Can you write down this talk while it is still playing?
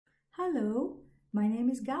Hello, my name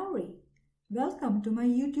is Gauri. Welcome to my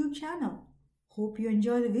YouTube channel. Hope you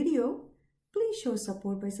enjoy the video. Please show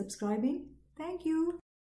support by subscribing. Thank you.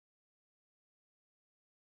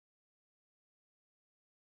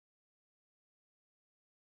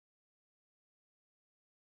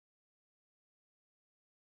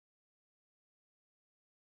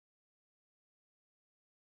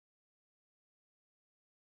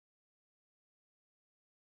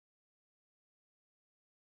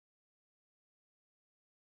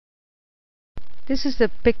 This is a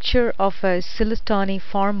picture of a Silustani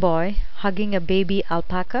farm boy hugging a baby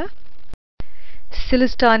alpaca.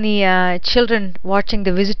 Silustani children watching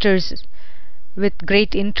the visitors with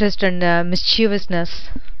great interest and mischievousness.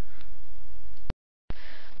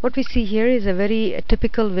 What we see here is a very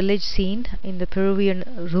typical village scene in the Peruvian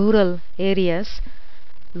rural areas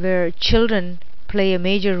where children play a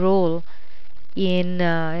major role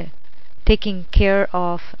in taking care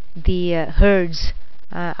of the herds.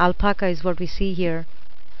 Alpaca is what we see here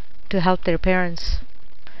to help their parents.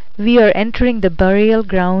 We are entering the burial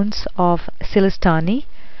grounds of Silustani.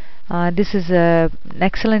 This is an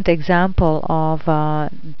excellent example of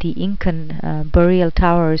the Incan burial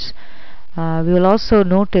towers. We will also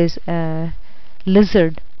notice a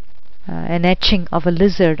lizard, an etching of a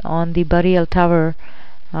lizard on the burial tower,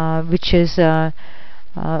 which is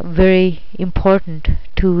very important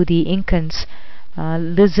to the Incans.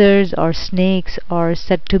 Lizards or snakes are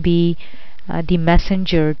said to be the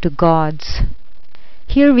messenger to gods.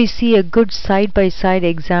 Here we see a good side-by-side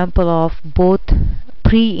example of both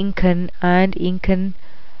pre-Incan and Incan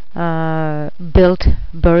built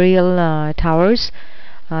burial towers.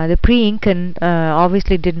 The pre-Incan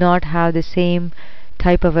obviously did not have the same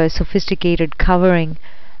type of a sophisticated covering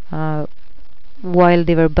while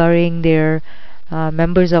they were burying their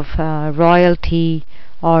members of royalty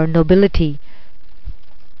or nobility.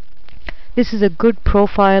 This is a good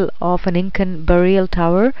profile of an Incan burial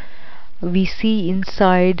tower. We see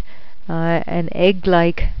inside an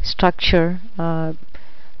egg-like structure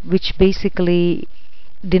which basically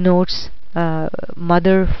denotes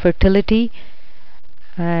mother fertility,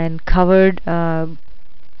 and covered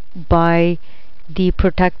by the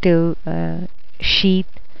protective sheath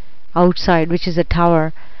outside, which is a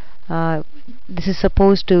tower. This is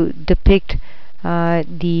supposed to depict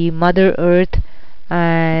the Mother Earth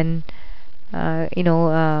and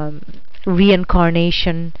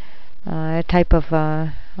reincarnation type of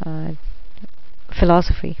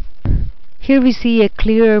philosophy. Here we see a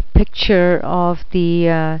clear picture of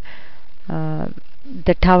the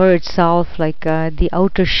tower itself, like the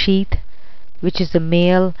outer sheath, which is the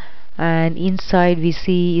male, and inside we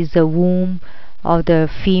see is the womb of the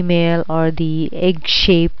female, or the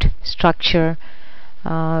egg-shaped structure.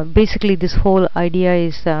 Basically, this whole idea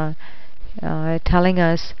is telling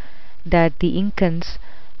us that the Incans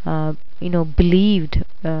believed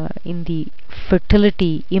in the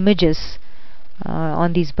fertility images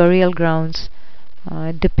on these burial grounds,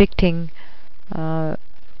 depicting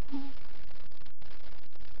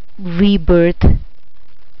rebirth,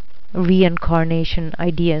 reincarnation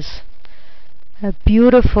ideas. A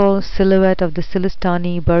beautiful silhouette of the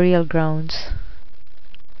Silustani burial grounds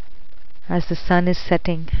as the sun is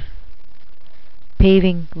setting,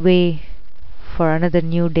 paving way for another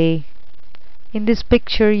new day. In this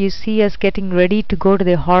picture you see us getting ready to go to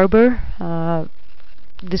the harbor.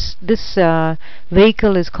 This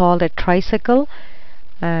vehicle is called a tricycle,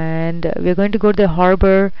 and we're going to go to the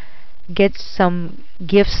harbor, get some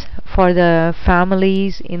gifts for the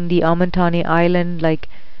families in the Amantani Island, like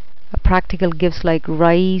practical gifts like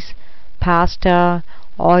rice, pasta,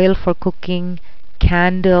 oil for cooking,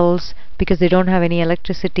 candles because they don't have any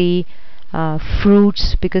electricity,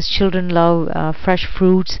 fruits because children love fresh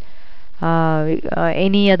fruits,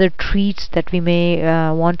 any other treats that we may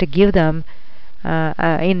want to give them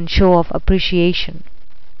in show of appreciation.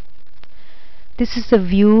 This is the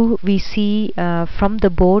view we see from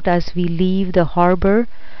the boat as we leave the harbor.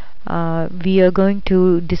 We are going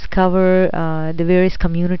to discover the various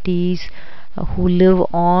communities who live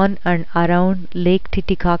on and around Lake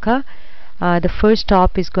Titicaca. The first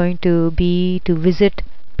stop is going to be to visit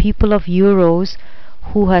people of Uros,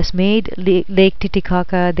 who has made Lake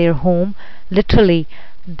Titicaca their home. Literally,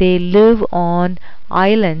 they live on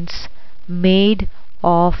islands made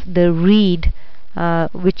of the reed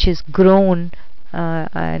which is grown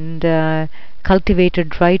and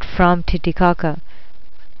cultivated right from Titicaca.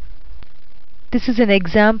 This is an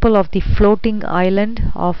example of the floating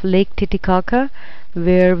island of Lake Titicaca,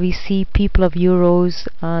 where we see people of Uros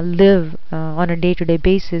live on a day-to-day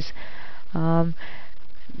basis.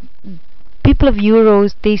 People of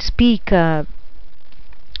Uros, they speak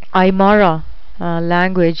Aymara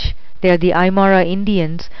language. They are the Aymara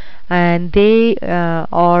Indians, and they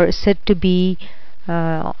are said to be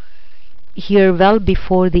here well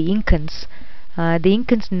before the Incans. The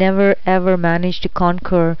Incans never ever managed to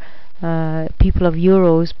conquer people of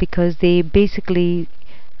Uros because they basically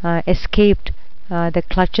escaped the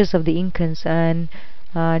clutches of the Incans and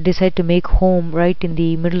decided to make home right in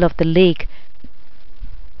the middle of the lake.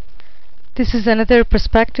 This is another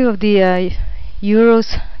perspective of the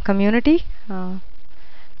Uros community,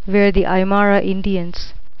 where the Aymara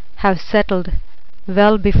Indians have settled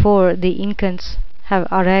well before the Incans have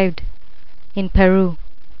arrived in Peru.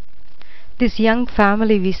 This young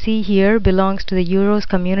family we see here belongs to the Uros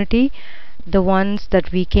community, the ones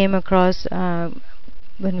that we came across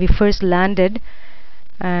when we first landed,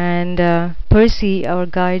 and Percy, our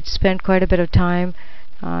guide, spent quite a bit of time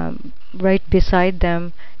right beside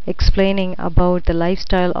them, explaining about the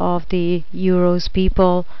lifestyle of the Uros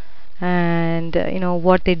people and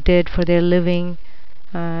what they did for their living,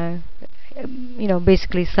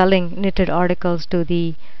 basically selling knitted articles to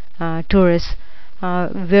the tourists.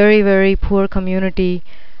 Very, very poor community,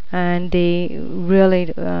 and they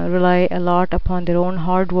really rely a lot upon their own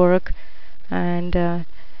hard work, and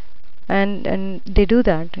they do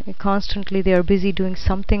that constantly. They are busy doing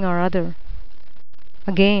something or other.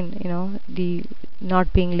 Again, the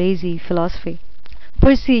not being lazy philosophy.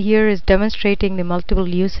 Percy here is demonstrating the multiple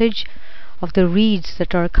usage of the reeds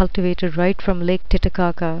that are cultivated right from Lake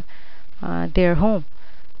Titicaca, their home,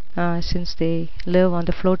 since they live on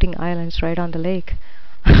the floating islands right on the lake.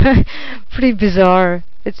 Pretty bizarre.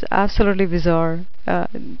 It's absolutely bizarre,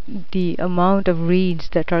 the amount of reeds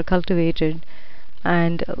that are cultivated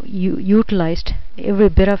and utilized, every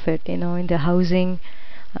bit of it, in the housing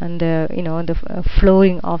and the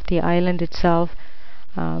flooring of the island itself,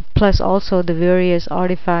 plus also the various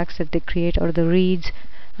artifacts that they create, or the reeds,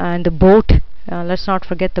 and the boat. Let's not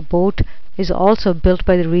forget the boat is also built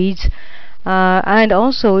by the reeds, and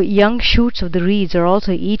also young shoots of the reeds are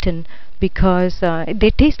also eaten because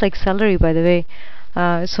they taste like celery, by the way.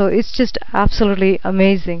 So it's just absolutely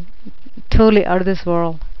amazing, totally out of this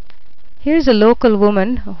world. Here's a local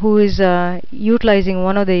woman who is utilizing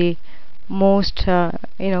one of the most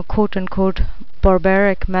quote unquote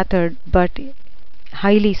barbaric method, but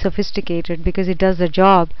highly sophisticated because it does the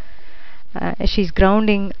job. She's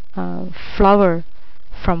grounding flour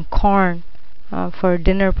from corn for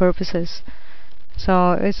dinner purposes.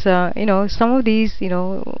 So it's some of these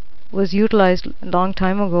was utilized a long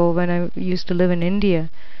time ago when I used to live in India.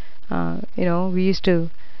 We used to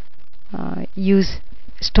use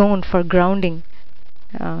stone for grounding.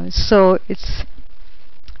 So it's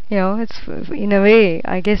in a way,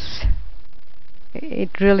 I guess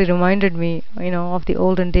it really reminded me of the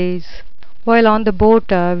olden days. While on the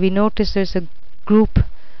boat, we noticed there's a group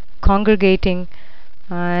congregating,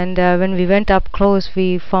 and when we went up close,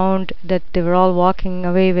 we found that they were all walking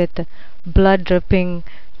away with blood dripping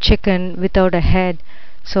chicken without a head.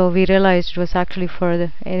 So we realized it was actually for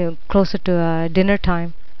the closer to dinner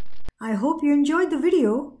time. I hope you enjoyed the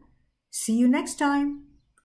video. See you next time.